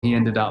He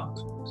ended up,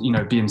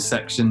 being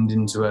sectioned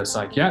into a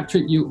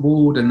psychiatric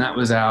ward, and that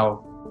was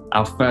our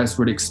first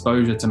real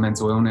exposure to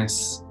mental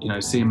illness.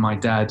 Seeing my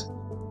dad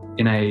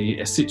in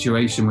a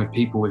situation with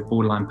people with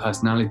borderline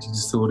personality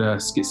disorder,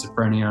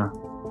 schizophrenia.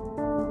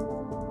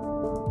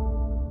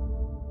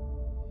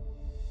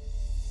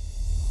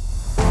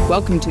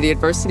 Welcome to the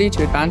Adversity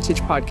to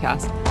Advantage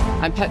podcast.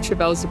 I'm Petra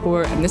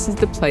Belzebor, and this is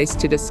the place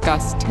to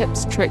discuss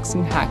tips, tricks,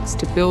 and hacks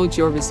to build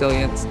your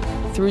resilience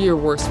through your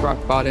worst rock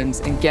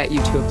bottoms and get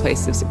you to a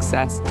place of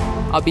success.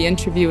 I'll be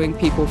interviewing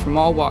people from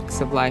all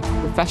walks of life,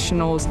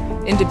 professionals,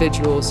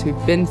 individuals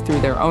who've been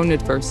through their own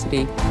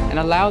adversity, and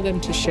allow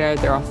them to share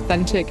their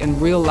authentic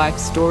and real-life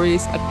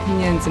stories,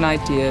 opinions, and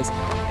ideas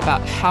about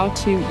how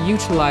to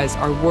utilize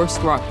our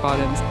worst rock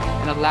bottoms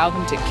and allow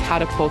them to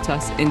catapult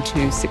us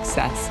into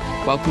success.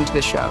 Welcome to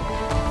the show.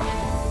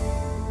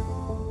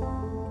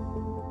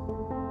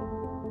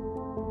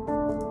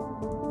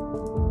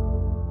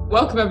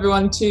 Welcome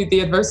everyone to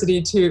the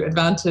Adversity to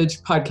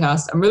Advantage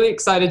podcast. I'm really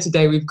excited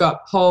today. We've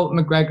got Paul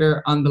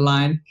McGregor on the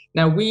line.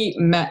 Now, we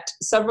met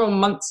several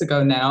months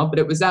ago now, but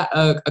it was at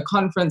a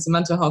conference, a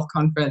mental health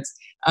conference,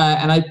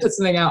 and I put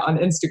something out on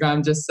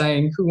Instagram just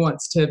saying, who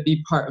wants to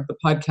be part of the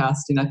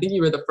podcast? And I think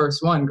you were the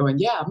first one going,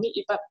 yeah, I'll meet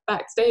you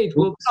backstage.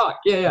 We'll talk.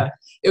 Yeah.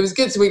 It was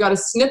good. So we got a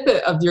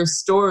snippet of your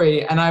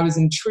story, and I was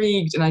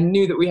intrigued, and I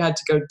knew that we had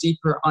to go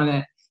deeper on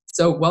it.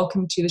 So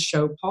welcome to the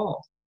show,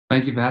 Paul.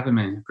 Thank you for having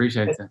me.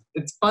 Appreciate it.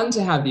 It's fun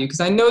to have you because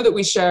I know that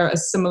we share a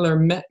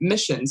similar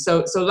mission.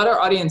 So let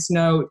our audience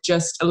know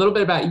just a little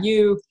bit about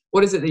you.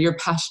 What is it that you're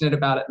passionate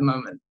about at the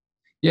moment?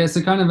 Yeah, so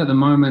kind of at the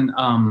moment,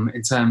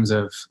 in terms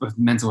of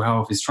mental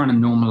health, is trying to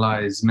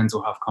normalize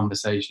mental health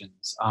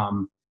conversations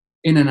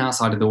in and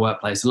outside of the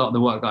workplace. A lot of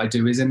the work that I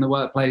do is in the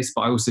workplace,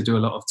 but I also do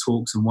a lot of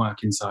talks and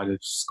work inside of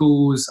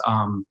schools, a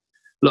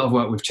lot of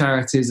work with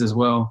charities as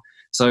well.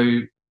 So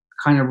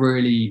kind of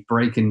really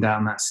breaking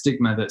down that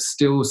stigma that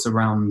still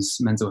surrounds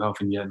mental health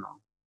in general.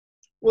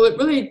 Well, it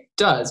really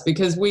does,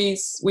 because we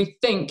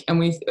think and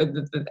we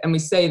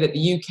say that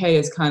the UK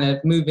is kind of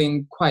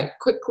moving quite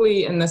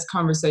quickly in this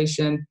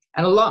conversation,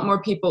 and a lot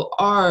more people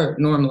are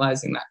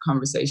normalizing that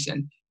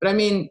conversation. But I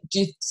mean,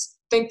 do you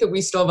think that we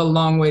still have a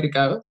long way to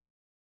go?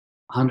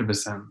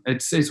 100%.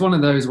 It's one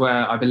of those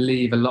where I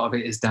believe a lot of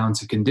it is down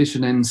to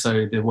conditioning.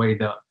 So the way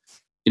that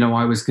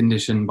I was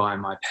conditioned by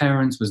my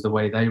parents was the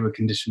way they were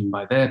conditioned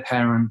by their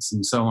parents,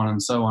 and so on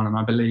and so on. And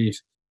I believe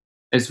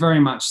it's very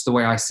much the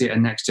way I see it, a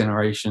next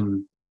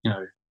generation,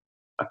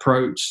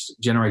 approach,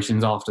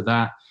 generations after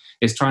that,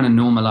 is trying to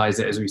normalize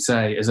it, as we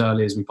say, as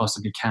early as we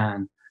possibly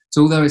can.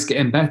 So although it's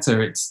getting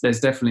better, there's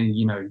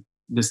definitely,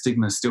 the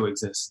stigma still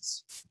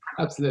exists.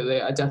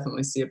 Absolutely. I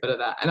definitely see a bit of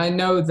that. And I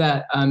know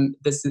that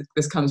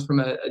this comes from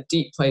a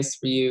deep place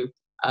for you.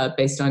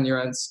 Based on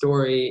your own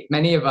story,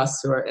 many of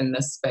us who are in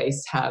this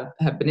space have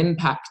been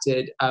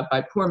impacted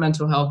by poor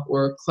mental health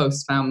or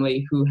close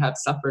family who have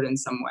suffered in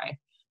some way.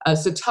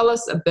 So tell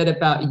us a bit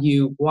about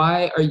you.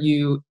 Why are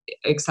you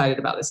excited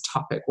about this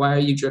topic? Why are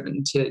you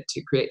driven to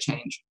create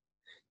change?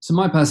 So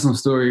my personal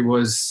story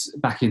was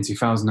back in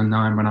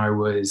 2009 when I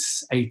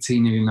was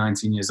 18, nearly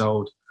 19 years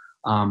old.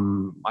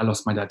 I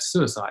lost my dad to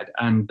suicide,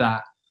 and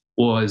that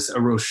was a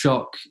real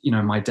shock.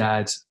 My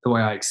dad, the way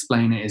I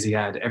explain it is he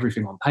had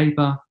everything on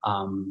paper,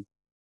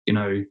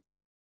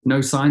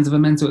 no signs of a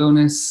mental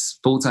illness,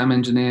 full-time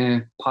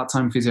engineer,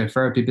 part-time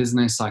physiotherapy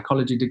business,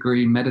 psychology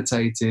degree,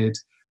 meditated,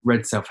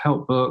 read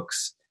self-help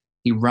books.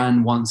 He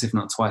ran once, if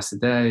not twice a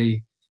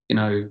day,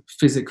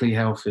 physically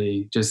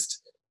healthy,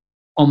 just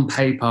on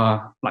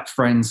paper, like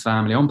friends,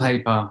 family, on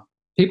paper.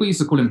 People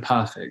used to call him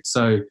perfect.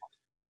 So,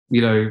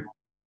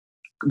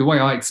 the way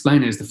I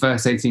explain it is the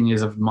first 18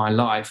 years of my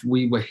life,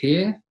 we were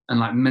here and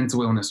like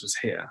mental illness was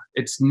here.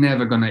 It's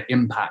never going to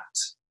impact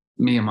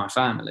me and my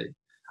family.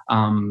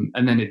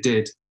 And then it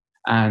did.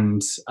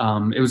 And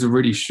it was a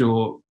really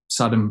short,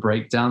 sudden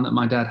breakdown that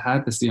my dad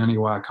had. That's the only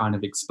way I kind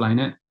of explain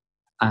it.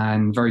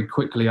 And very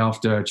quickly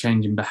after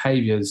changing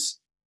behaviors,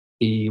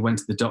 he went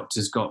to the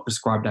doctors, got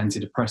prescribed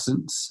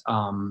antidepressants.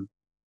 And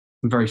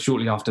very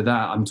shortly after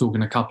that, I'm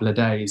talking a couple of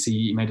days,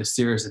 he made a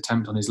serious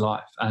attempt on his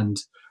life. And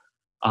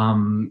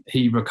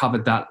he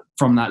recovered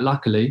from that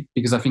luckily,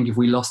 because I think if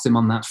we lost him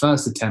on that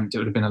first attempt, it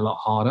would have been a lot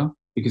harder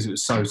because it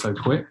was so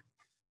quick.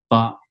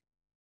 But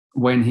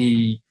when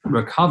he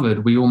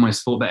recovered, we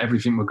almost thought that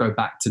everything would go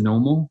back to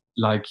normal.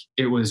 Like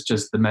it was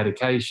just the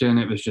medication,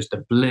 it was just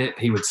a blip,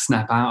 he would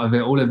snap out of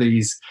it, all of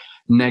these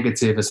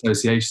negative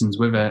associations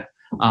with it.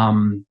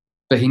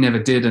 But he never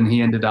did, and he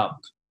ended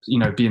up,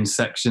 being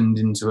sectioned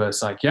into a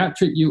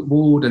psychiatric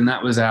ward, and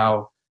that was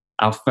our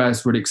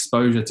first real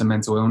exposure to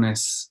mental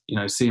illness.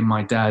 Seeing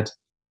my dad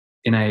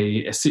in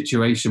a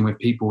situation with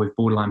people with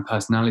borderline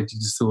personality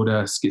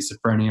disorder,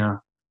 schizophrenia,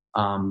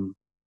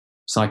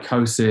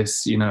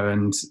 psychosis,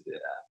 and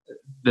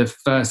the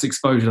first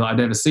exposure that I'd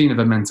ever seen of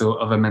a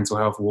mental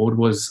health ward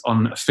was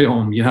on a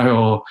film,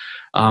 or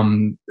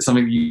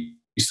something you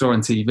saw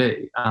on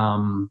TV.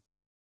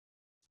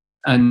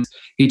 And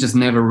he just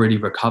never really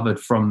recovered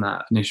from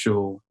that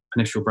initial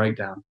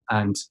breakdown.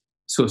 And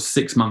sort of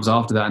 6 months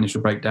after that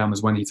initial breakdown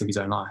was when he took his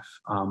own life.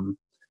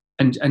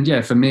 And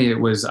yeah, for me, it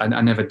was, I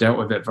never dealt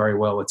with it very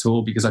well at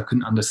all because I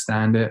couldn't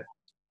understand it.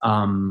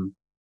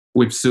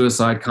 With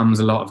suicide comes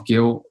a lot of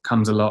guilt,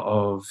 comes a lot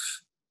of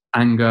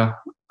anger,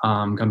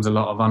 comes a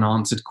lot of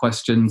unanswered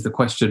questions. The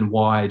question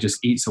why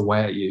just eats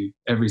away at you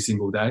every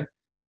single day.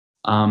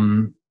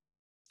 And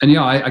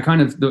yeah, I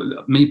kind of,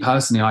 me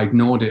personally, I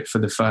ignored it for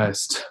the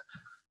first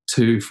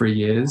 2-3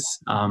 years.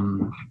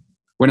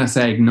 When I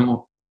say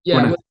ignore,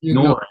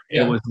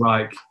 it was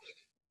like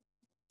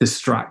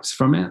distract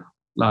from it.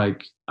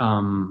 Like,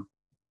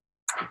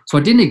 so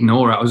I didn't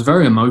ignore it. I was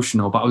very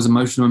emotional, but I was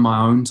emotional in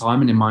my own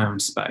time and in my own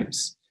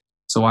space.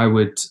 So I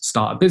would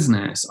start a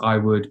business. I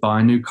would buy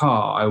a new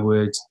car. I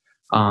would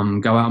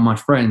go out with my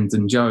friends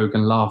and joke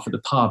and laugh at the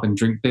pub and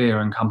drink beer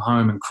and come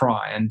home and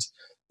cry. And,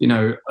 you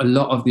know, a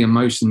lot of the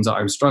emotions that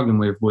I was struggling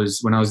with was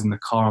when I was in the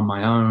car on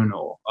my own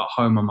or at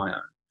home on my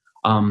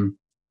own.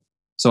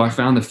 So I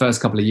found the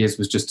first couple of years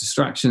was just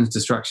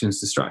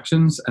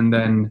distractions. And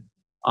then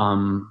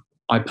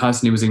I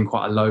personally was in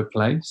quite a low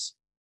place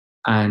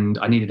and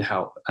I needed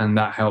help. And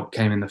that help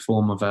came in the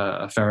form of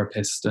a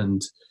therapist.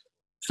 And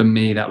for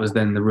me, that was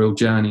then the real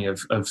journey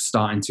of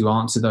starting to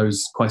answer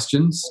those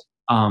questions.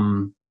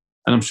 And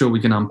I'm sure we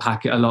can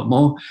unpack it a lot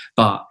more,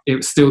 but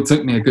it still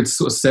took me a good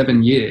sort of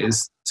 7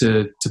 years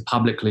to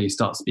publicly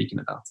start speaking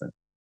about it.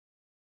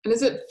 And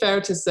is it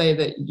fair to say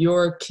that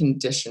your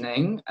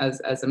conditioning as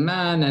a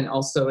man, and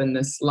also in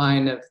this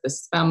line of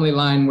this family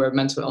line where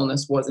mental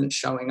illness wasn't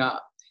showing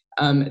up,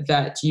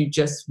 that you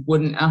just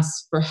wouldn't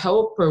ask for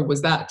help, or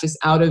was that just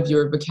out of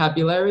your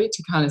vocabulary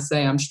to kind of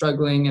say, I'm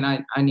struggling and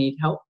I need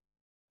help?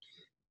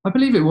 I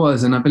believe it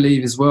was. And I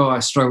believe as well, I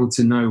struggled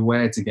to know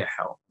where to get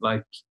help.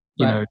 Like,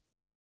 you know,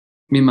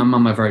 me and my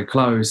mum are very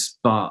close,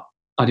 but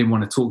I didn't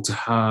want to talk to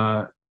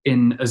her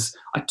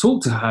I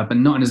talked to her, but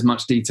not in as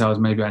much detail as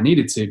maybe I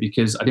needed to,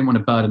 because I didn't want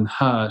to burden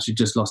her. She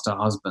just lost her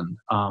husband.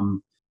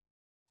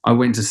 I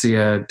went to see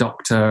a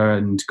doctor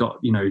and got,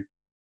 you know,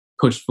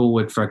 pushed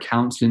forward for a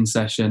counseling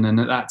session. And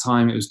at that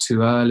time it was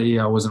too early.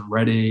 I wasn't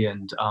ready.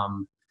 And,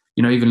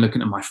 you know, even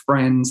looking at my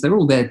friends, they're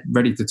all there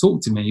ready to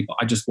talk to me, but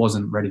I just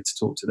wasn't ready to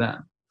talk to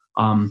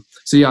them.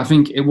 So yeah, I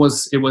think it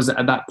was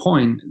at that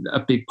point, a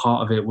big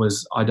part of it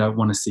was, I don't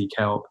want to seek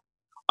help.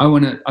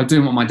 I'm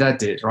doing what my dad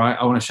did, right?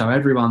 I want to show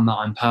everyone that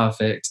I'm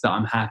perfect, that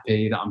I'm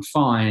happy, that I'm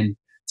fine,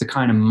 to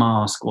kind of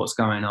mask what's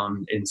going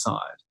on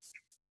inside.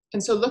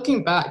 And so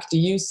looking back, do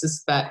you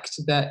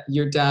suspect that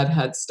your dad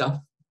had stuff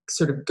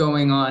sort of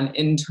going on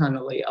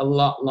internally a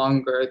lot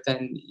longer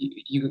than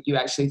you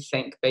actually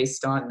think,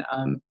 based on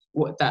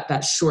what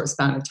that short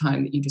span of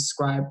time that you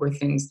described where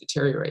things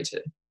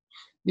deteriorated?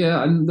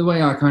 Yeah, and the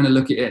way I kind of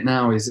look at it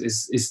now is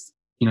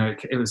you know,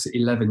 it was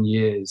 11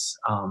 years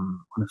on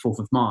the 4th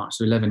of March,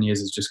 so 11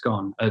 years has just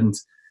gone. And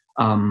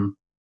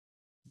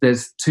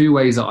there's 2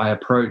 ways that I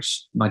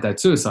approached my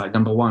dad's suicide.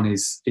 Number one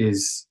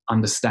is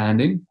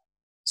understanding.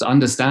 So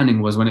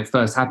understanding was when it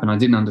first happened, I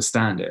didn't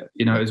understand it.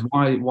 You know, it was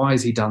why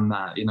has he done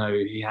that? You know,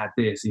 he had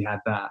this, he had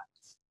that.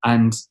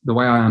 And the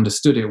way I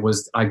understood it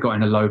was I got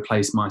in a low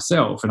place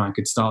myself and I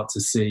could start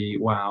to see,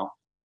 wow,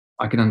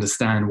 I can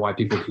understand why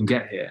people can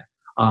get here.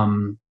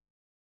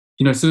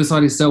 You know,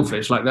 suicide is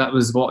selfish. Like, that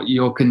was what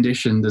you're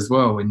conditioned as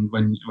well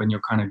when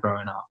you're kind of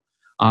growing up.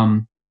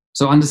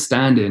 So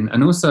understanding,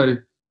 and also,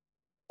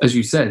 as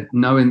you said,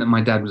 knowing that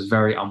my dad was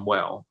very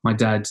unwell. My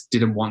dad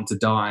didn't want to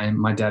die.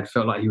 My dad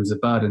felt like he was a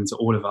burden to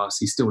all of us.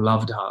 He still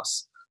loved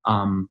us,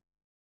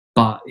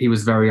 but he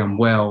was very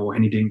unwell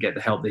and he didn't get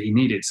the help that he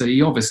needed. So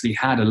he obviously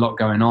had a lot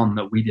going on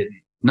that we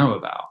didn't know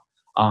about.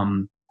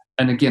 And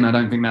again, I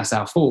don't think that's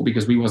our fault,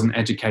 because we wasn't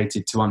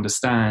educated to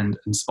understand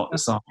and spot the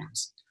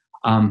signs.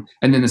 And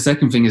then the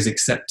second thing is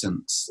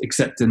acceptance,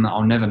 accepting that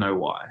I'll never know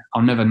why.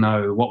 I'll never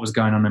know what was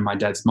going on in my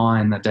dad's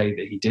mind the day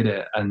that he did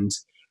it. And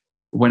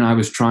when I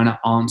was trying to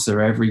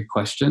answer every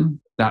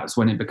question, that's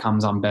when it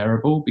becomes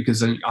unbearable,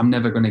 because I'm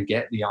never going to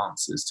get the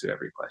answers to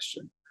every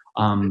question.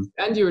 And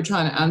you were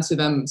trying to answer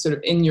them sort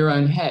of in your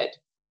own head,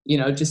 you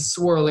know, just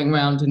swirling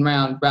round and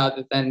round,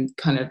 rather than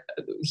kind of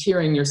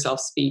hearing yourself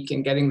speak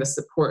and getting the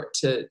support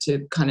to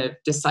kind of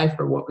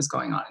decipher what was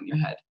going on in your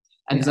head.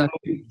 And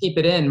exactly. Keep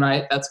it in,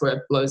 right? That's where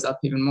it blows up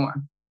even more.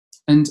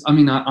 And I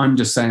mean, I'm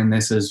just saying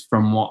this as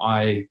from what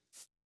I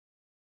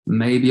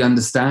maybe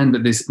understand,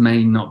 but this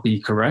may not be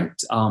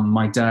correct.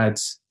 My dad,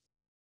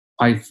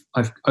 I've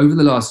over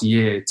the last 2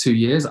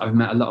 years, I've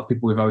met a lot of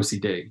people with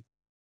OCD.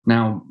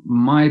 Now,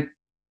 my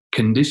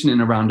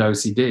conditioning around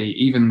OCD,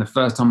 even the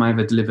first time I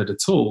ever delivered a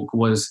talk,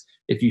 was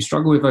if you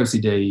struggle with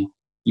OCD,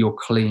 you're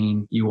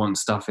clean, you want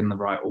stuff in the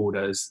right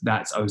orders,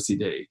 that's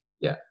OCD.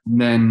 Yeah.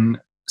 And then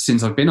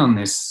since I've been on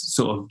this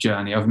sort of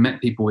journey, I've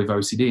met people with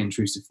OCD,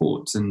 intrusive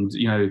thoughts, and,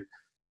 you know,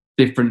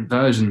 different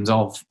versions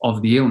of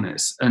the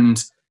illness.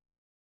 And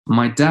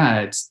my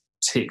dad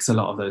ticks a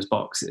lot of those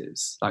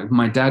boxes. Like,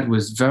 my dad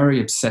was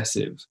very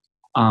obsessive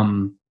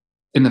in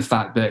the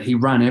fact that he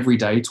ran every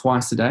day,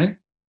 twice a day,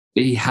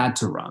 but he had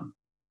to run.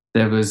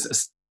 There was a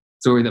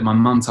story that my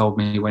mum told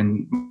me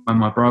when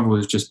my brother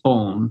was just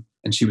born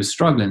and she was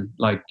struggling,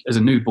 like as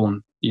a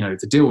newborn,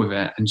 to deal with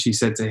it. And she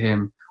said to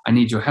him, I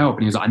need your help.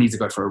 And he was like, I need to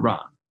go for a run.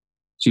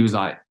 She was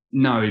like,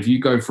 no, if you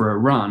go for a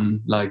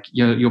run, like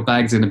your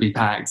bag's going to be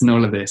packed and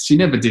all of this. She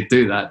never did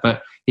do that,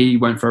 but he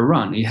went for a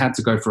run. He had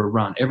to go for a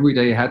run. Every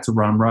day he had to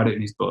run, write it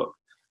in his book.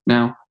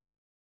 Now,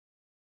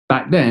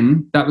 back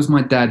then, that was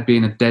my dad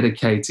being a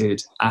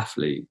dedicated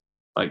athlete,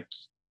 like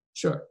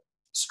sure,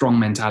 strong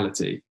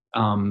mentality.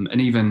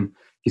 And even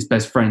his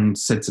best friend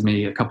said to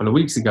me a couple of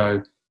weeks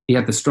ago, he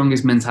had the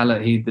strongest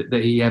mentality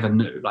that he ever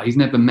knew. Like he's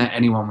never met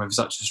anyone with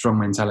such a strong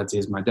mentality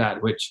as my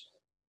dad, which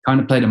kind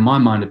of played in my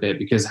mind a bit,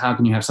 because how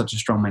can you have such a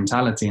strong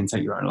mentality and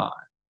take your own life?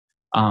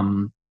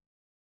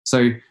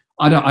 So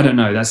I don't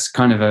know. That's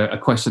kind of a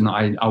question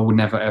that I will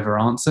never ever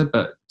answer.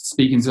 But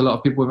speaking to a lot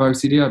of people with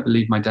OCD, I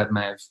believe my dad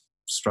may have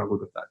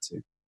struggled with that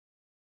too.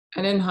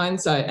 And in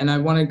hindsight, and I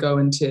want to go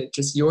into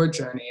just your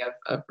journey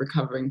of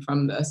recovering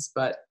from this,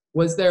 but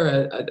was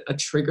there a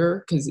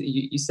trigger? Because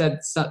you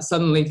said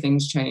suddenly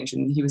things changed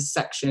and he was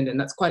sectioned, and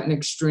that's quite an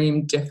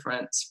extreme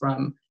difference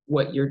from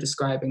what you're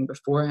describing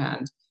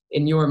beforehand.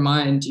 In your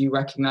mind, do you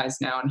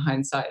recognize now in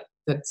hindsight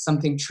that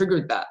something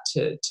triggered that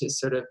to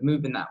sort of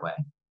move in that way?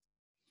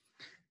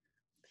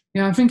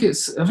 Yeah, I think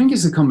it's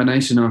a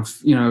combination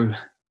of,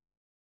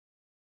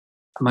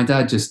 my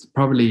dad just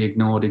probably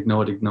ignored,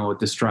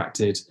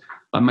 distracted.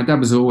 Like my dad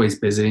was always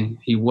busy.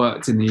 He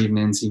worked in the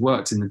evenings, he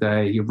worked in the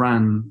day, he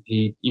ran,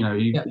 he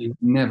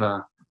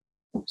never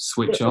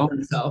switch off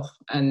himself.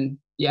 And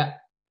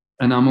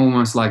and I'm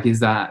almost like, is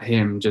that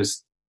him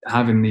just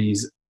having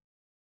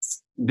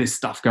this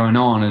stuff going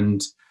on,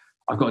 and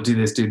I've got to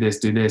do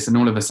this, and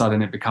all of a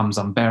sudden it becomes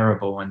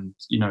unbearable, and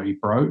he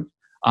broke.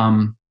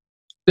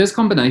 There's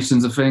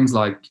combinations of things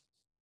like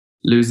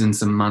losing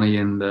some money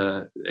in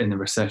the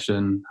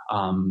recession,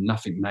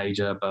 nothing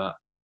major, but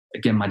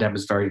again, my dad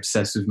was very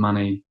obsessed with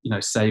money,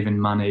 saving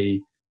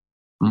money.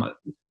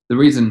 The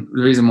reason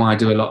why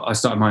I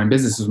started my own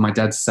business was my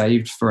dad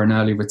saved for an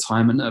early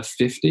retirement at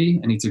 50,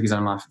 and he took his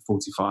own life at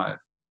 45.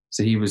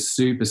 So he was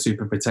super,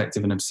 super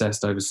protective and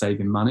obsessed over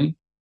saving money.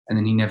 And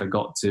then he never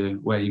got to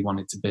where he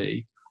wanted to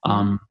be.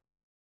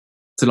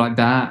 So like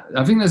that,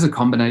 I think there's a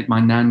combination. My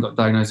nan got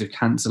diagnosed with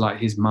cancer, like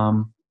his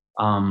mum.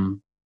 I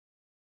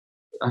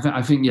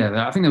think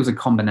there was a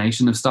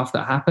combination of stuff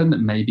that happened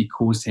that maybe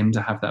caused him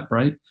to have that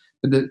break.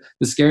 But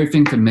the scary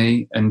thing for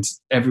me and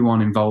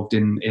everyone involved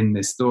in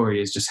this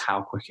story is just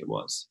how quick it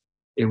was.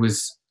 It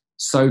was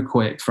so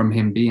quick from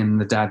him being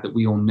the dad that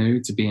we all knew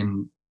to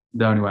being,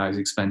 the only way I was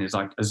explaining it is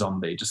like a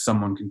zombie, just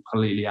someone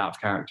completely out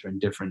of character and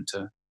different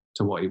to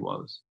what he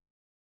was.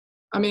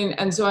 I mean,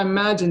 and so I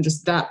imagine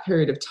just that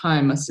period of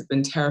time must have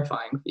been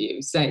terrifying for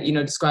you,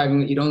 describing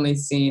that you'd only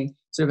seen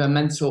sort of a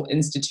mental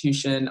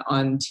institution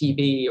on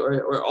TV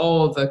or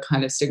all the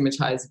kind of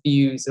stigmatized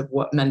views of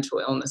what mental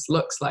illness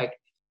looks like.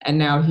 And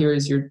now here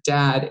is your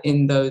dad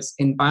in those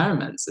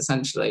environments,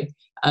 essentially.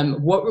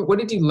 What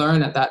did you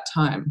learn at that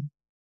time?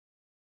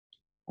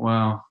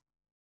 Well,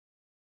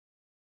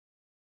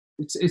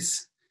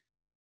 it's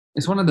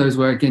one of those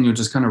where, again, you're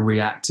just kind of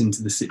reacting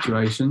to the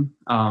situation.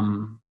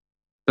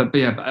 But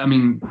I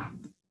mean,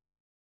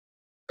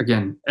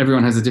 again,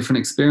 everyone has a different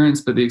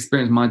experience, but the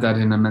experience of my dad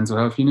in a mental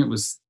health unit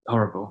was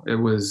horrible. It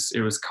was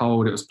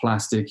cold, it was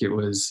plastic, it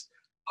was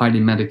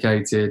highly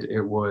medicated,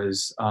 it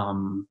was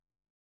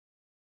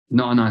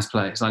not a nice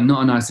place, like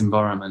not a nice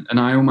environment. And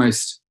I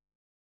almost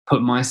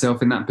put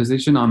myself in that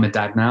position. I'm a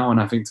dad now,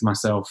 and I think to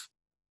myself,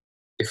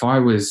 if I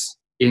was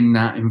in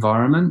that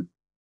environment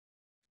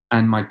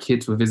and my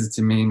kids were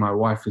visiting me, my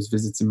wife was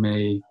visiting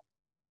me,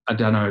 I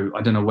don't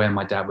know where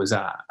my dad was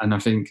at. And I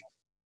think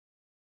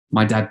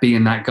my dad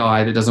being that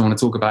guy that doesn't want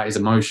to talk about his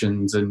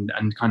emotions and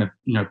kind of,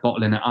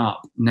 bottling it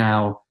up,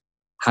 now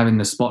having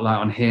the spotlight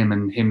on him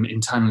and him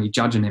internally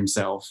judging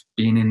himself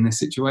being in this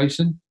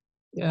situation.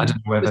 Yeah. I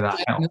don't know whether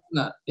that helped.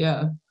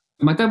 Yeah.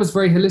 My dad was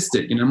very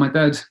holistic. My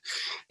dad,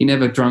 he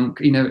never drunk,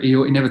 he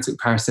never took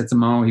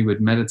paracetamol. He would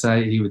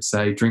meditate. He would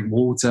say, drink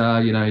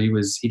water. He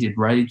did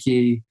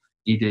Reiki.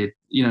 He did,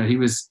 he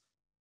was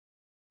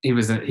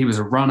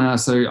a runner.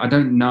 So I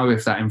don't know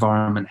if that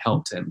environment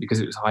helped him because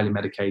it was highly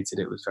medicated.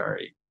 It was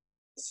very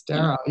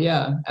sterile.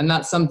 Yeah. And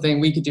that's something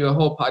we could do a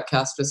whole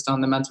podcast just on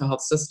the mental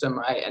health system,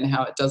 right? And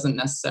how it doesn't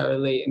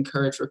necessarily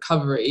encourage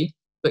recovery,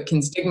 but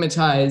can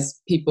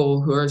stigmatize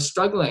people who are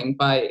struggling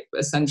by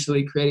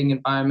essentially creating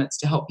environments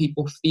to help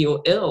people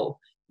feel ill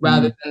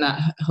rather than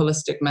that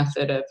holistic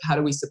method of how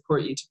do we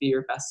support you to be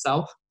your best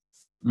self.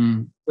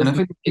 And I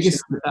think the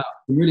biggest,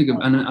 really good,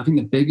 and I think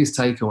the biggest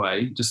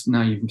takeaway, just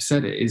now you've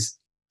said it, is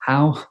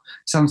how, it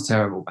sounds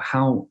terrible, but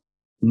how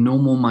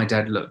normal my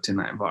dad looked in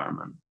that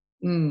environment.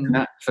 And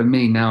that, for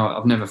me now,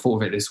 I've never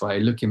thought of it this way.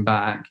 Looking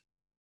back,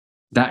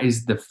 that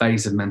is the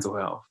face of mental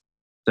health.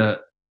 That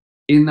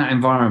in that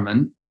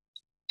environment,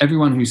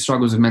 everyone who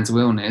struggles with mental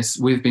illness,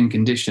 we've been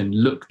conditioned,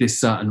 look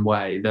this certain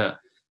way, that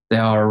they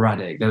are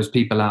erratic. There was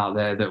people out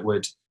there that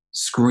would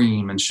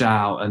scream and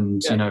shout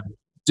and,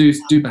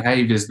 do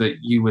behaviors that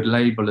you would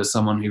label as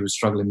someone who was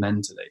struggling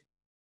mentally.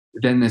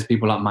 But then there's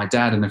people like my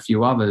dad and a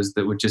few others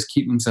that would just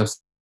keep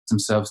themselves,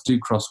 do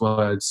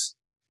crosswords,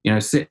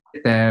 sit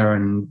there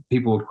and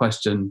people would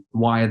question,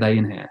 why are they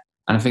in here?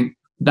 And I think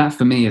that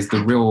for me is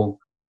the real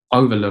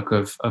overlook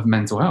of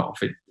mental health.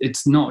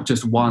 It's not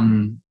just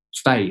one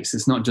face,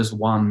 it's not just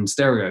one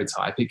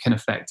stereotype. It can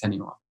affect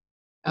anyone.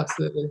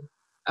 Absolutely.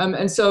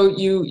 And so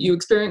you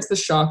experience the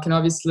shock, and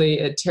obviously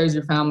it tears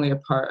your family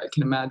apart. I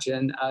can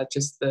imagine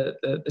just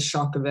the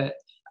shock of it.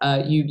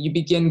 You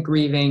begin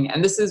grieving,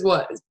 and this is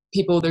what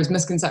there's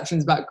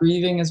misconceptions about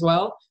grieving as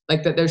well,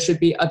 like that there should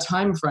be a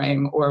time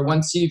frame, or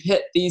once you've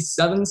hit these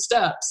 7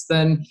 steps,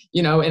 then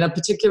in a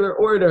particular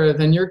order,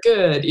 then you're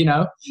good.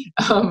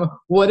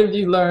 What have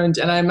you learned?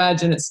 And I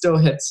imagine it still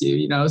hits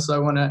you. So I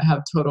want to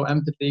have total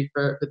empathy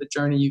for the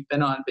journey you've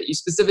been on. But you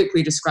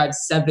specifically described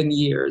 7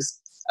 years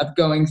of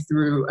going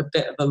through a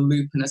bit of a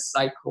loop and a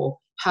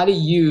cycle. How do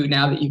you,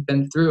 now that you've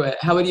been through it,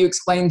 how would you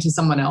explain to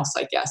someone else,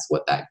 I guess,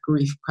 what that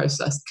grief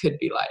process could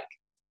be like?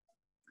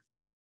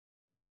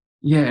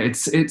 Yeah,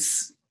 it's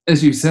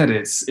as you said,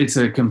 it's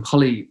a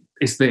complete,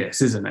 it's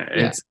this, isn't it?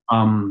 Yeah.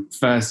 It's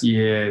first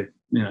year,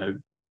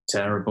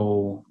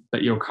 terrible,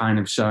 but you're kind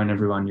of showing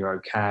everyone you're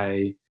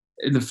okay.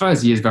 The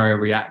first year is very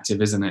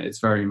reactive, isn't it? It's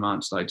very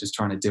much like just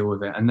trying to deal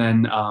with it. And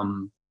then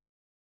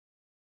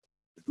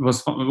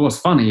what's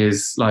funny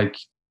is like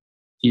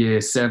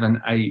year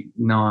 7, 8,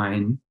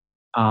 9,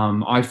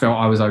 I felt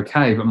I was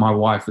okay, but my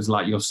wife was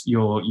like,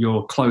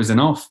 you're closing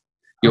off.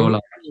 You're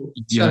like,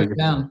 shut it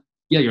down.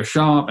 Yeah, you're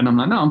sharp. And I'm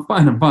like, no, I'm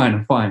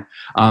fine.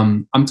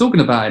 I'm talking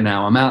about it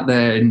now. I'm out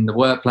there in the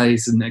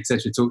workplace and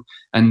etc.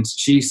 And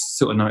she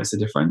sort of noticed the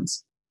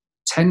difference.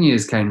 10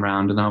 years came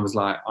round and I was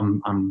like,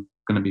 I'm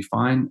going to be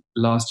fine.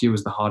 Last year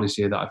was the hardest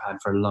year that I've had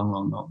for a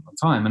long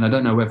time. And I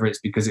don't know whether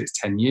it's because it's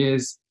 10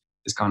 years.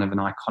 It's kind of an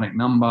iconic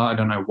number. I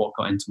don't know what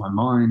got into my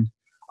mind.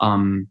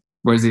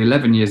 Whereas the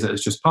 11 years that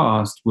has just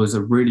passed was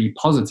a really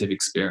positive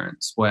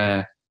experience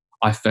where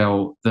I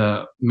felt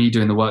that me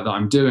doing the work that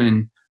I'm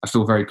doing, I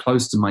feel very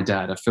close to my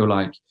dad. I feel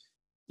like,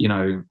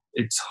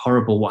 it's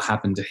horrible what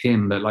happened to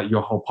him, but like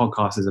your whole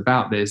podcast is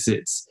about this.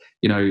 It's,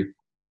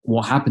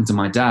 what happened to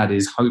my dad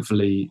is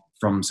hopefully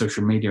from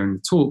social media and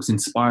the talks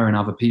inspiring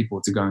other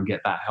people to go and get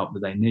that help that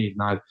they need.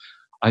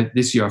 And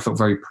this year I felt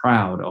very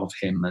proud of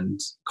him and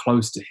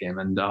close to him.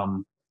 And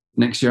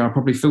next year I'll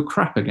probably feel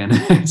crap again.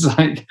 It's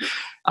like,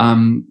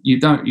 you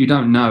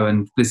don't know.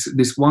 And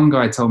this one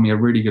guy told me a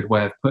really good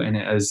way of putting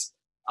it as,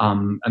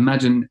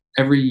 imagine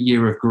every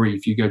year of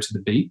grief, you go to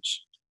the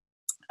beach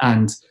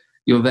and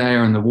you're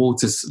there and the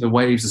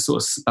waves are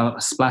sort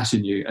of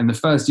splashing you. And the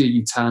first year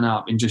you turn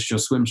up in just your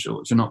swim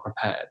shorts, you're not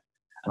prepared.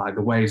 And like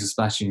the waves are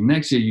splashing you.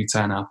 Next year you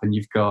turn up and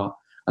you've got,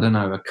 I don't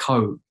know, a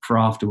coat for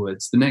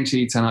afterwards. The next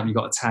year you turn up, you've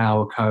got a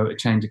towel, a coat, a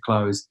change of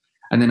clothes.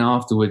 And then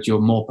afterwards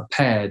you're more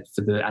prepared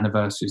for the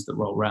anniversaries that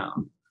roll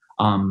around.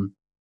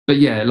 But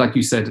yeah, like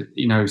you said,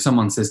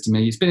 someone says to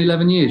me, it's been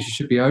 11 years, you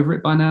should be over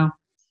it by now.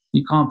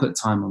 You can't put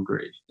time on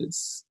grief.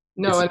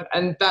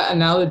 And that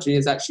analogy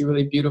is actually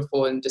really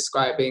beautiful in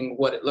describing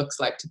what it looks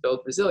like to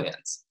build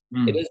resilience.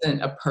 It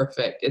isn't a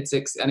perfect, it's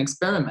an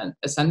experiment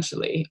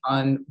essentially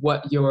on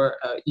what your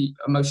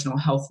emotional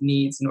health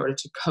needs in order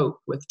to cope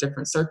with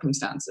different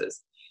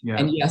circumstances. Yeah.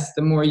 And yes,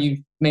 the more you've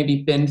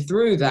maybe been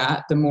through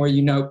that, the more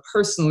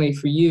personally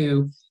for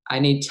you, I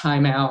need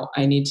time out,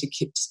 I need to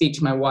speak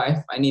to my wife,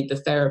 I need the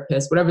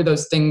therapist, whatever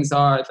those things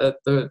are,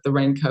 the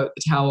raincoat,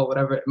 the towel,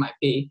 whatever it might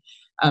be.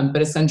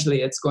 But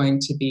essentially it's going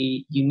to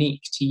be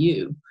unique to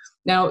you.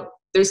 Now,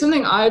 there's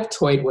something I've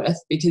toyed with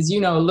because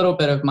a little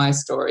bit of my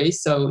story.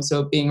 So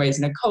being raised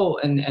in a cult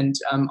and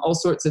all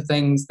sorts of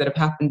things that have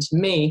happened to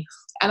me.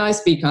 And I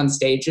speak on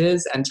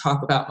stages and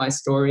talk about my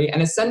story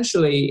and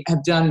essentially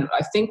have done,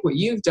 I think what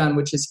you've done,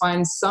 which is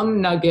find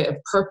some nugget of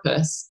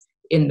purpose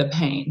in the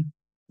pain,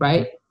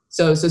 right?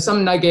 So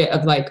some nugget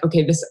of like,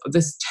 okay,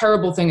 this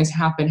terrible thing has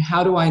happened.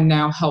 How do I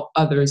now help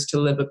others to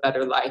live a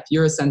better life?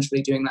 You're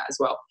essentially doing that as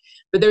well.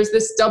 But there's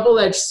this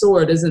double-edged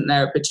sword, isn't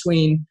there,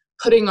 between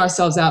putting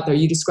ourselves out there.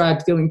 You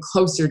described feeling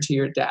closer to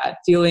your dad,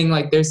 feeling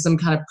like there's some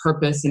kind of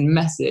purpose and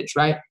message,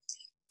 right?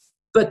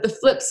 But the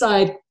flip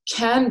side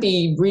can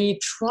be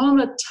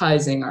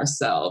re-traumatizing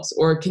ourselves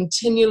or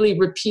continually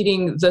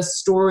repeating the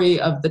story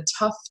of the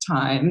tough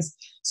times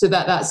so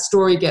that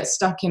story gets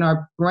stuck in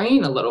our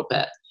brain a little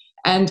bit.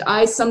 And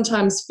I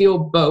sometimes feel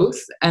both,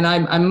 and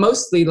I'm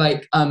mostly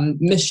like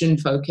mission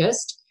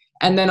focused.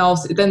 And then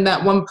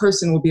that one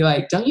person will be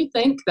like, don't you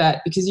think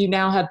that because you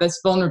now have this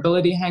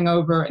vulnerability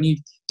hangover and you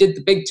did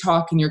the big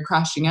talk and you're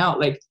crashing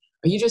out, like,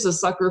 are you just a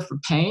sucker for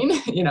pain?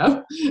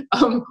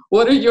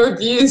 What are your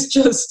views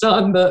just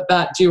on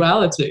that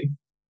duality?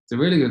 It's a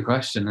really good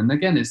question. And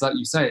again, it's like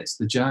you say, it's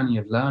the journey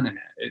of learning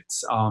it.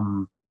 It's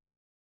the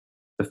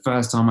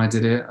first time I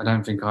did it, I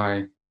don't think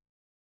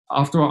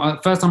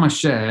first time I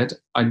shared,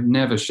 I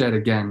never shared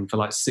again for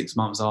like 6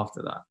 months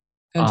after that.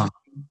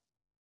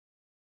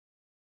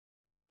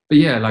 But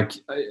yeah, like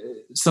I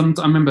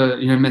remember,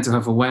 Mental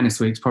Health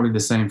Awareness Week's probably the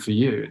same for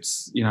you.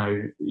 It's, you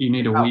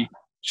need a week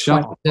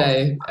shut off.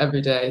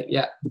 Every day,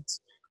 yeah.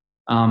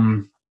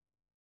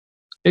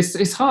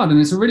 It's hard,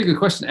 and it's a really good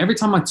question. Every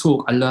time I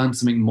talk, I learn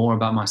something more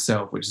about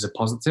myself, which is a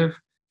positive.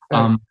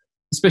 Right.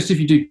 Especially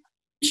if you do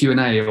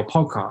Q&A or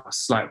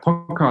podcasts. Like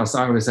podcasts,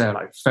 I always say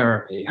like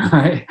therapy,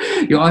 right?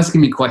 You're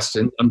asking me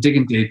questions, I'm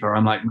digging deeper,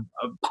 I'm like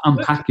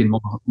unpacking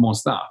more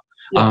stuff.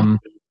 Yeah.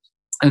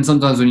 And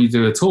sometimes when you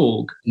do a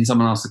talk and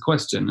someone asks a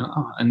question,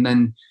 and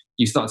then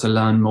you start to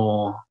learn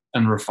more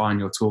and refine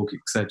your talk,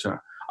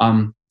 etc.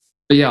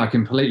 But yeah, I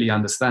completely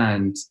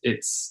understand.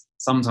 It's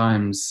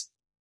sometimes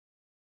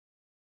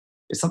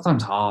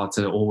hard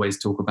to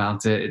always talk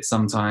about it. It's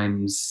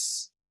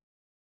sometimes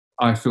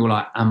I feel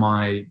like, am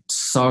I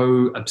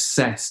so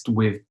obsessed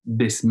with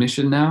this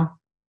mission now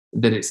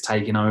that it's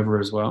taken over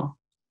as well?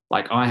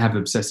 Like I have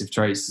obsessive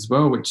traits as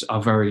well, which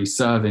are very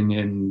serving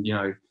in,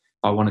 if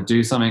I want to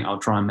do something, I'll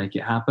try and make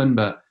it happen.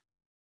 But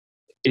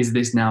is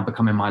this now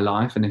becoming my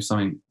life? And if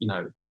something,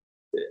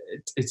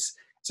 it's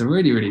a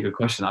really, really good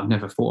question I've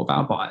never thought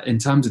about. But in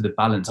terms of the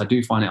balance, I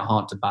do find it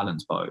hard to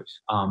balance both.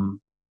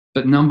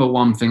 But number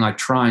one thing I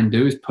try and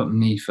do is put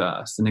me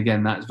first. And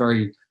again, that's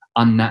very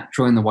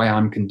unnatural in the way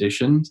I'm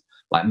conditioned.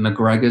 Like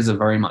McGregors are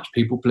very much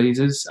people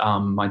pleasers.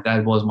 My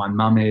dad was, my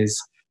mum is.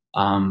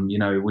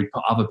 We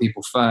put other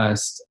people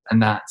first,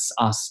 and that's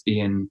us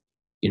being,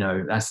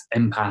 that's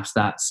empaths.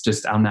 That's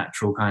just our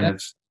natural kind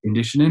of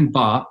conditioning.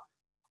 But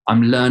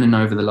I'm learning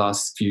over the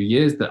last few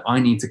years that I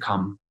need to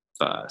come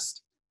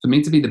first. For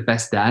me to be the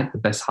best dad, the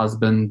best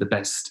husband, the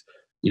best,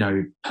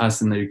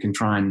 person who can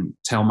try and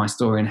tell my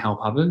story and help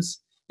others.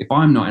 If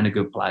I'm not in a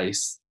good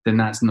place, then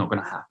that's not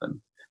going to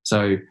happen.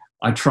 So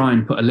I try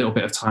and put a little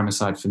bit of time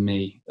aside for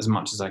me as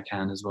much as I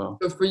can as well.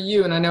 So for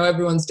you, and I know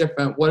everyone's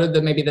different, what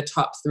are maybe the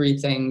top 3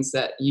 things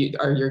that you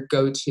are your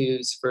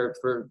go-tos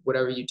for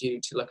whatever you do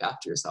to look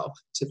after yourself,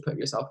 to put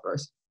yourself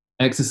first?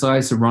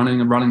 Exercise, so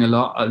running a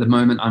lot. At the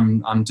moment,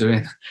 I'm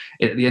doing,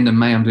 at the end of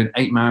May, I'm doing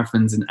 8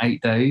 marathons in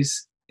 8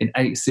 days in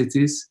 8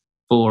 cities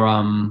for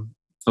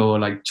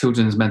like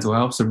children's mental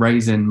health. So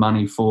raising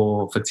money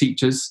for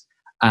teachers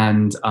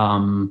and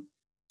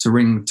to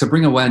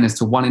bring awareness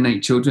to 1 in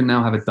 8 children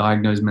now have a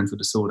diagnosed mental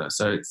disorder.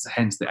 So it's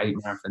hence the 8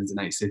 marathons in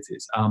 8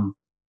 cities.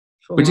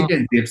 Which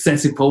again, the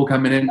obsessive Paul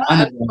coming in.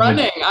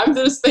 Running. I'm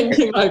just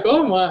thinking like,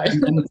 oh my.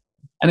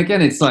 And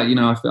again, it's like,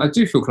 I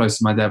do feel close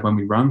to my dad when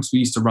we run, because we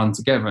used to run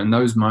together. And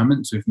those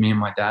moments with me and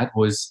my dad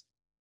was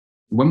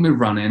when we're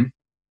running,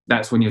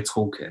 that's when you're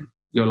talking.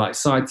 You're like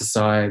side to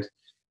side,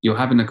 you're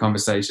having a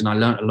conversation. I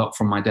learned a lot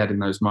from my dad in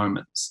those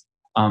moments.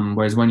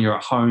 Whereas when you're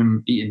at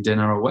home eating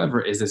dinner or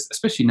whatever it is,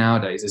 especially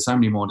nowadays, there's so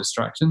many more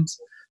distractions.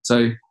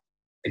 So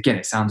again,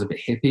 it sounds a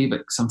bit hippie,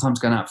 but sometimes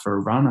going out for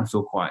a run, I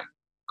feel quite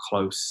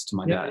close to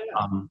my dad.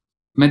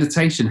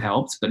 Meditation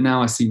helped, but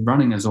now I see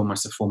running as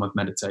almost a form of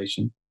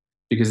meditation,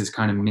 because it's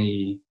kind of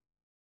me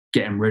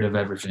getting rid of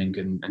everything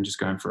and just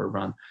going for a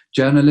run.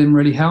 Journaling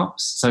really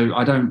helps. So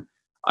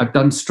I've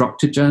done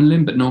structured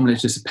journaling, but normally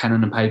it's just a pen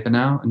and a paper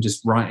now and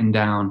just writing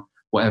down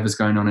whatever's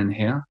going on in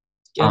here.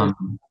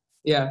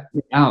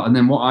 Out. And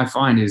then what I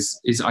find is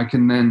I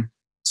can then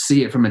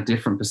see it from a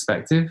different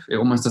perspective. It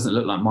almost doesn't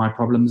look like my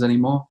problems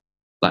anymore.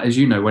 Like, as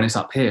you know, when it's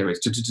up here,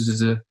 it's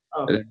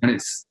when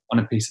it's on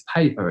a piece of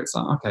paper, it's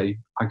like, okay,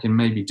 I can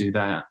maybe do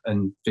that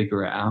and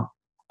figure it out.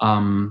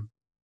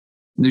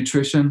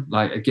 Nutrition,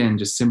 like again,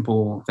 just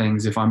simple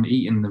things. If I'm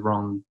eating the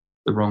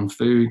wrong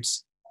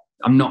foods,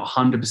 I'm not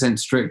 100%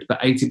 strict, but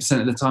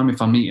 80% of the time,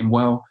 if I'm eating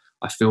well,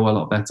 I feel a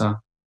lot better.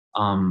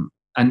 And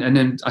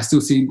then I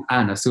still see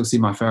Anne. I still see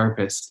my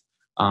therapist.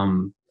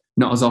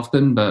 Not as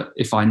often, but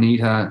if I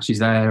need her, she's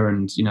there.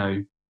 And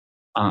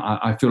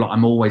I feel like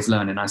I'm always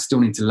learning. I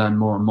still need to learn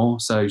more and more.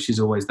 So she's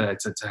always there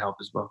to help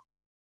as well.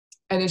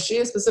 And is she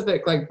a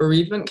specific like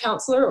bereavement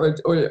counselor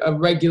or a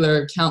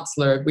regular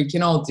counselor? We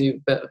can all do a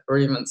bit of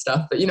bereavement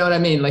stuff, but you know what I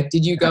mean? Like,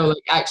 did you go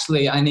like,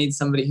 actually, I need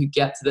somebody who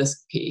gets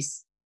this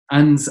piece?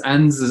 And I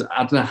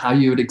don't know how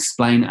you would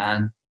explain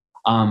Anne.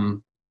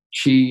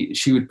 She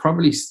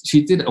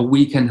did a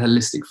weekend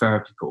holistic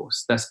therapy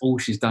course. That's all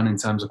she's done in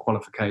terms of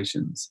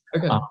qualifications.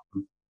 Okay.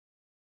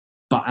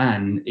 But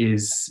Anne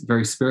is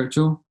very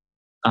spiritual,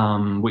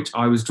 which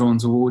I was drawn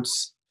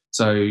towards.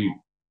 So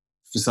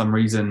for some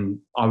reason,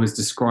 I was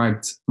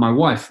described, my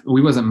wife,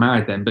 we wasn't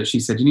married then, but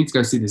she said, you need to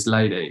go see this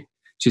lady.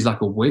 She's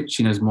like a witch.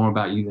 She knows more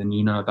about you than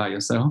you know about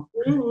yourself.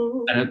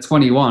 Ooh. And at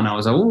 21, I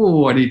was like,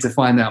 oh, I need to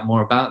find out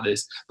more about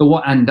this. But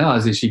what Anne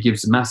does is she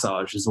gives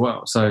massage as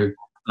well. So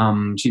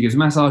she gives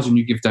massage and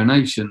you give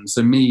donations.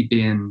 So me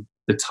being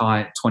the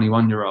tight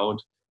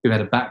 21-year-old who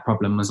had a back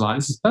problem was like,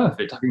 this is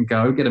perfect. I can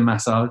go get a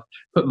massage,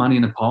 put money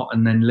in a pot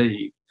and then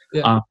leave.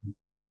 Yeah.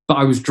 But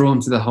I was drawn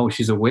to the whole,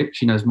 she's a witch.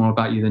 She knows more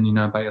about you than you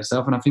know about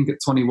yourself. And I think at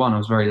 21, I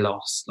was very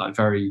lost, like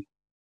very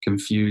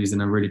confused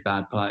in a really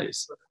bad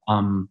place.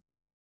 And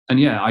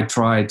yeah, I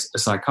tried a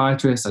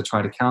psychiatrist, I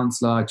tried a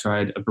counselor, I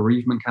tried a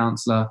bereavement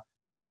counselor.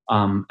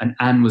 And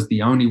Anne was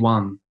the only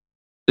one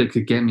that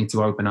could get me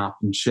to open up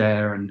and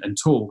share and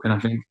talk. And I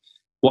think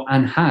what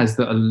Anne has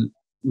that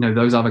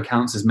those other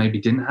counselors maybe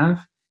didn't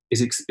have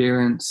is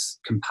experience,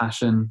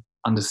 compassion,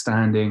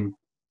 understanding.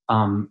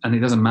 And it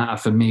doesn't matter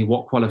for me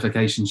what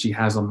qualification she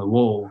has on the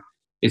wall.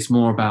 It's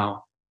more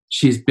about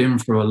she's been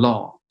through a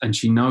lot and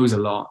she knows a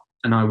lot.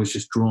 And I was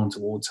just drawn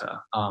towards her.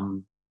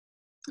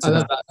 I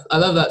love that. I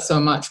love that so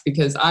much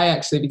because I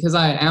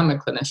am a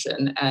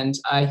clinician and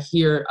I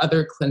hear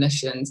other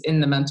clinicians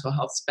in the mental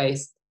health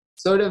space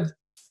sort of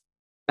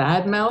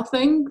bad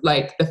mouthing,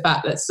 like the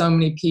fact that so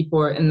many people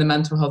are in the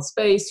mental health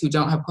space who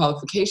don't have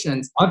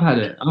qualifications. I've had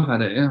it.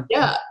 Yeah.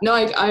 Yeah, no,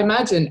 I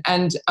imagine.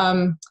 And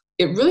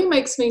it really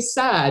makes me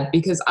sad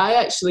because I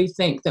actually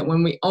think that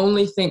when we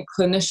only think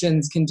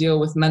clinicians can deal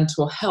with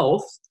mental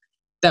health,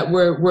 that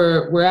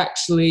we're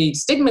actually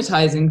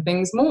stigmatizing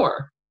things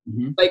more.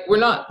 Mm-hmm. Like we're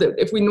not,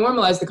 if we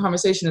normalize the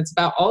conversation, it's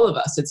about all of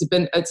us. It's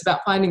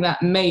about finding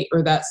that mate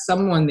or that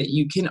someone that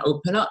you can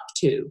open up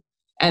to.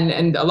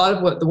 And a lot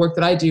of what the work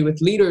that I do with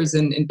leaders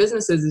in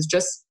businesses is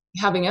just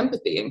having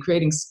empathy and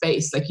creating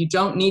space. Like you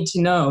don't need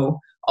to know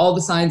all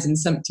the signs and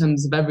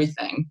symptoms of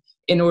everything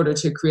in order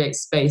to create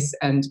space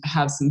and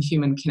have some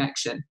human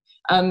connection.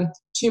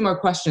 2 more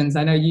questions.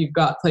 I know you've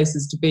got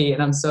places to be,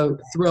 and I'm so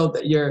thrilled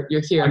that you're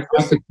here.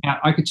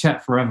 I could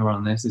chat forever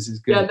on this. This is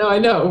good. Yeah, no, I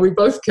know. We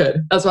both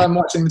could. That's why I'm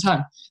watching the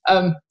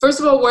time. First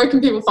of all, where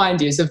can people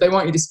find you? So if they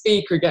want you to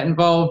speak or get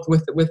involved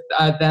with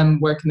them,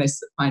 where can they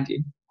find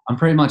you? I'm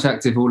pretty much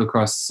active all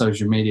across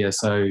social media.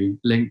 So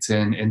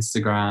LinkedIn,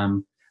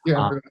 Instagram,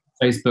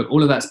 Facebook,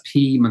 all of that's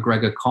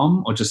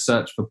pmcgregor.com, or just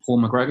search for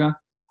Paul McGregor.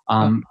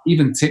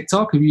 Even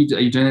TikTok. Are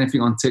you doing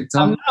anything on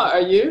TikTok? I'm not.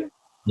 Are you?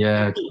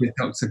 Yeah,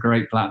 TikTok's a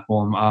great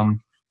platform.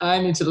 I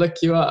need to look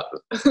you up.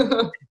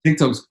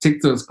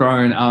 TikTok's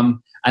growing.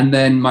 And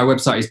then my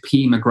website is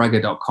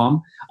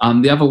pmcgregor.com.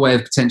 The other way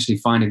of potentially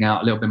finding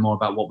out a little bit more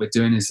about what we're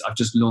doing is I've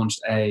just launched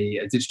a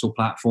digital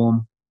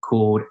platform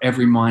called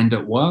Every Mind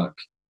at Work,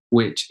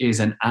 which is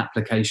an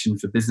application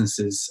for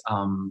businesses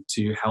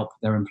to help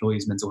their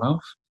employees' mental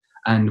health.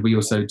 And we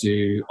also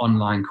do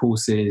online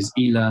courses,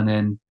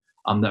 e-learning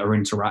that are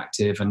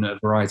interactive, and a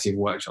variety of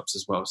workshops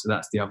as well. So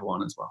that's the other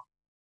one as well.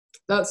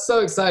 That's so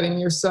exciting.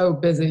 You're so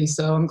busy.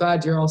 So I'm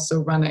glad you're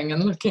also running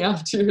and looking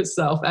after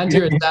yourself, and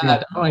you're a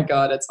dad. Oh my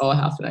God, it's all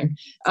happening.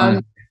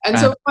 And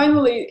so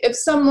finally, if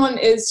someone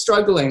is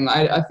struggling,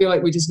 I feel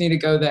like we just need to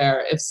go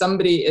there. If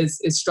somebody is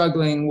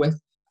struggling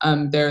with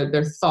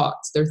their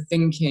thoughts, their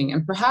thinking,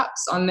 and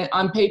perhaps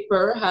on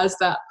paper has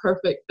that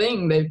perfect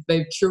thing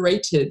they've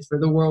curated for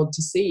the world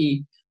to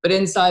see, but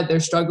inside they're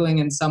struggling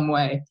in some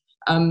way.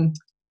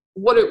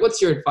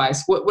 What's your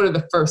advice? What are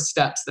the first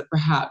steps that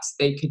perhaps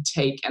they could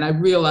take? And I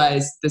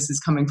realize this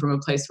is coming from a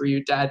place where your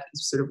dad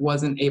sort of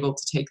wasn't able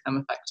to take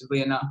them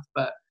effectively enough,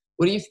 but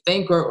what do you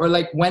think? Or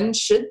like, when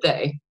should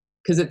they?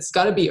 Because it's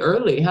got to be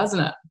early,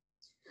 hasn't it?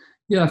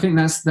 Yeah, I think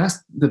that's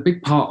the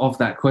big part of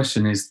that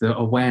question, is the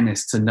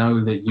awareness to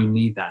know that you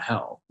need that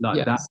help. Like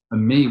Yes. That for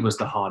me was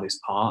the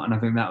hardest part, and I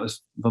think that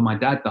was for my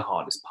dad the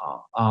hardest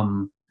part.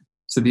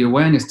 So the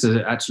awareness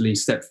to actually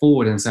step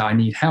forward and say I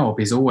need help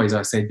is always,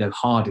 I say, the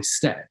hardest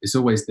step. It's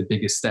always the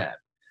biggest step.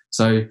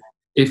 So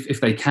if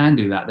they can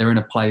do that, they're in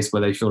a place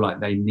where they feel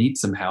like they need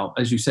some help.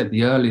 As you said,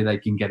 the earlier they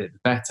can get it, the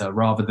better,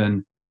 rather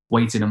than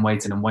waiting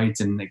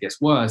and it gets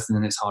worse, and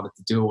then it's harder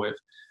to deal with.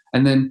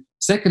 And then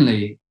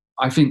secondly,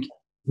 I think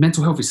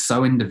mental health is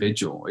so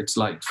individual. It's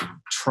like,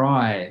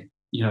 try,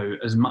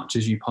 as much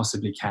as you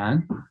possibly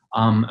can,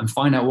 and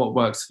find out what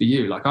works for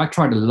you. Like I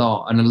tried a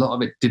lot, and a lot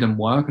of it didn't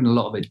work, and a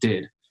lot of it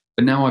did.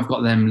 But now I've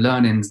got them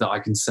learnings that I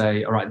can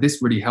say, all right, this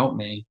really helped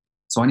me,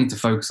 so I need to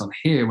focus on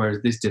here, whereas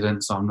this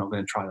didn't, so I'm not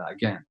going to try that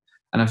again.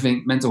 And I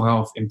think mental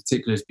health in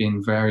particular is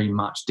being very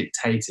much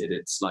dictated.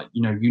 It's like,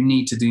 you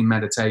need to do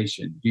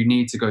meditation, you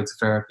need to go to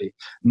therapy,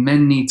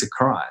 men need to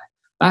cry.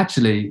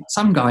 Actually,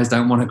 some guys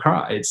don't want to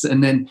cry.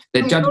 And then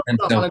they're judging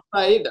themselves. Don't want to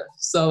cry either.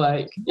 So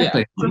like,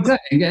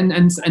 exactly.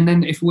 And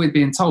then if we're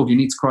being told you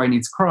need to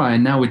cry,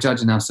 and now we're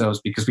judging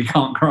ourselves because we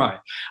can't cry.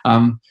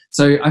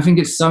 So I think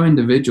it's so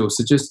individual.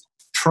 So just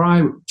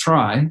try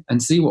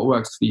and see what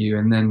works for you,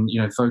 and then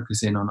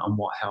focus in on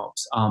what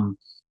helps.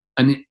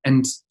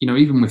 And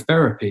even with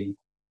therapy,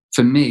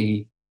 for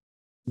me,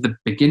 the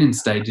beginning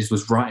stages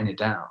was writing it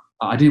down.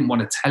 I didn't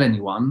want to tell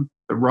anyone,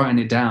 but writing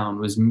it down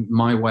was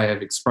my way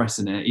of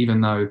expressing it, even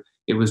though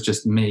it was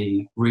just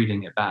me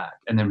reading it back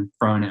and then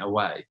throwing it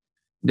away.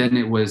 Then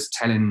it was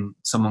telling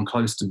someone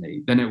close to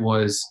me. Then it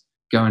was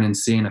going and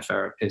seeing a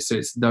therapist. So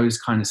it's those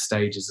kind of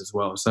stages as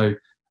well. So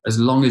as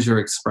long as you're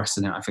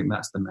expressing it, I think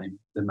that's the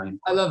main.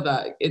 I love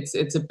that.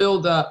 It's a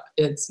build up.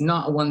 It's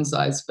not a one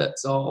size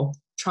fits all.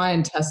 Try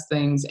and test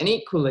things, and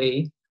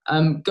equally,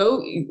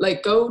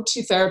 go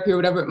to therapy or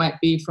whatever it might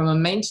be from a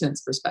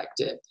maintenance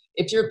perspective.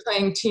 If you're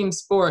playing team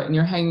sport and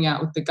you're hanging out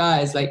with the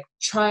guys, like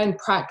try and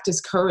practice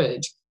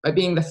courage by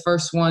being the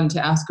first one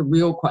to ask a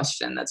real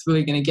question that's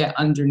really going to get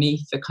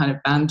underneath the kind of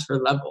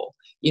banter level,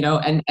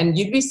 and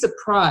you'd be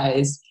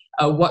surprised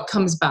what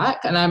comes back.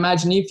 And I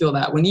imagine you feel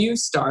that when you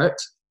start,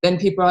 then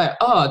people are like,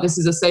 oh, this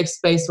is a safe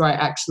space where I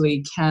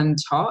actually can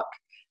talk.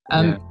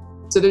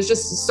 So there's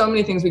just so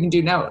many things we can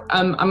do. Now,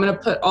 I'm going to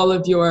put all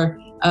of your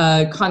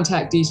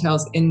contact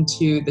details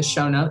into the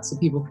show notes so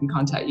people can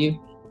contact you.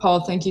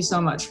 Paul, thank you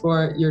so much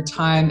for your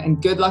time,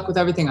 and good luck with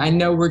everything. I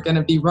know we're going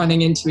to be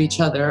running into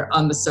each other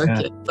on the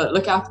circuit, but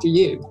look after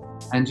you.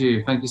 And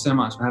you. Thank you so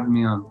much for having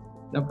me on.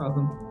 No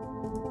problem.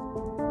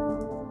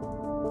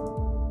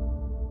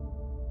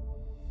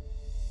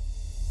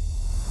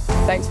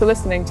 Thanks for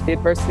listening to the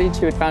Adversity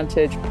to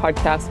Advantage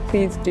podcast.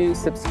 Please do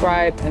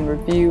subscribe and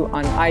review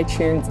on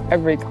iTunes.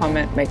 Every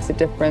comment makes a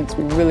difference.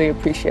 We really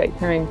appreciate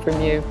hearing from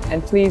you.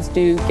 And please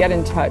do get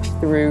in touch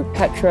through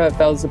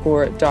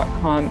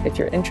petravelzebour.com if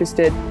you're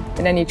interested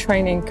in any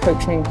training,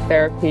 coaching,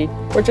 therapy,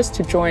 or just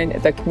to join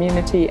the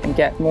community and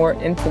get more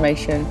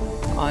information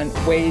on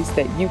ways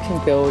that you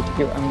can build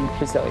your own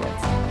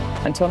resilience.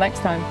 Until next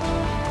time.